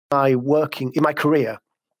in my career,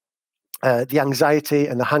 the anxiety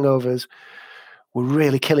and the hangovers were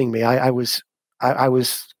really killing me. I was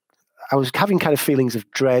having kind of feelings of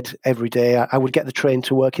dread every day. I would get the train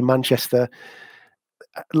to work in Manchester.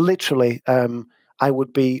 Literally, I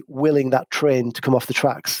would be willing that train to come off the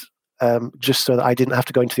tracks just so that I didn't have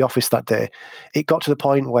to go into the office that day. It got to the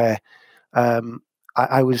point where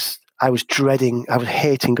I was dreading, I was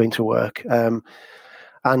hating going to work.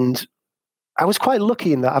 And I was quite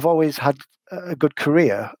lucky in that I've always had a good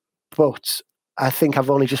career, but I think I've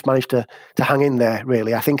only just managed to hang in there,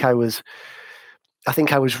 really. I think I was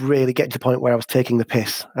really getting to the point where I was taking the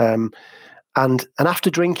piss. And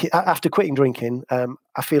after quitting drinking,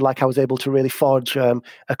 I feel like I was able to really forge a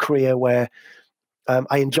career where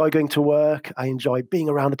I enjoy going to work. I enjoy being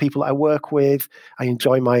around the people that I work with. I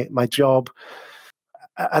enjoy my job.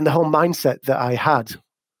 And the whole mindset that I had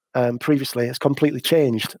previously has completely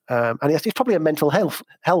changed. And it's probably a mental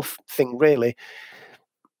health thing, really.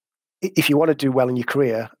 If you want to do well in your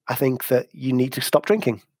career, I think that you need to stop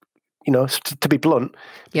drinking. You know, to be blunt,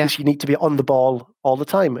 because you need to be on the ball all the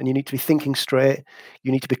time, and you need to be thinking straight.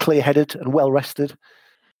 You need to be clear-headed and well-rested.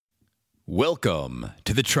 Welcome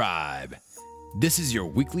to the Tribe. This is your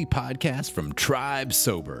weekly podcast from Tribe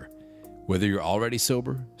Sober. Whether you're already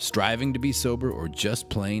sober, striving to be sober, or just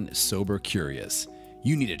plain sober curious,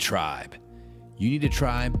 you need a tribe. You need a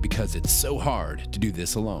tribe because it's so hard to do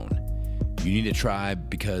this alone. You need a tribe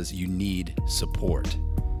because you need support.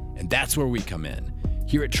 And that's where we come in.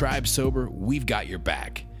 Here at Tribe Sober, we've got your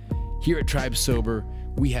back. Here at Tribe Sober,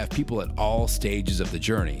 we have people at all stages of the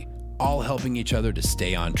journey, all helping each other to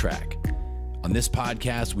stay on track. On this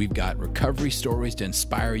podcast, we've got recovery stories to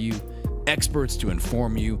inspire you, experts to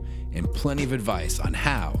inform you, and plenty of advice on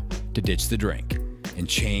how to ditch the drink and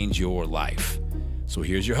change your life. So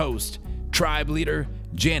here's your host, Tribe Leader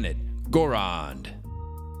Janet Gorond.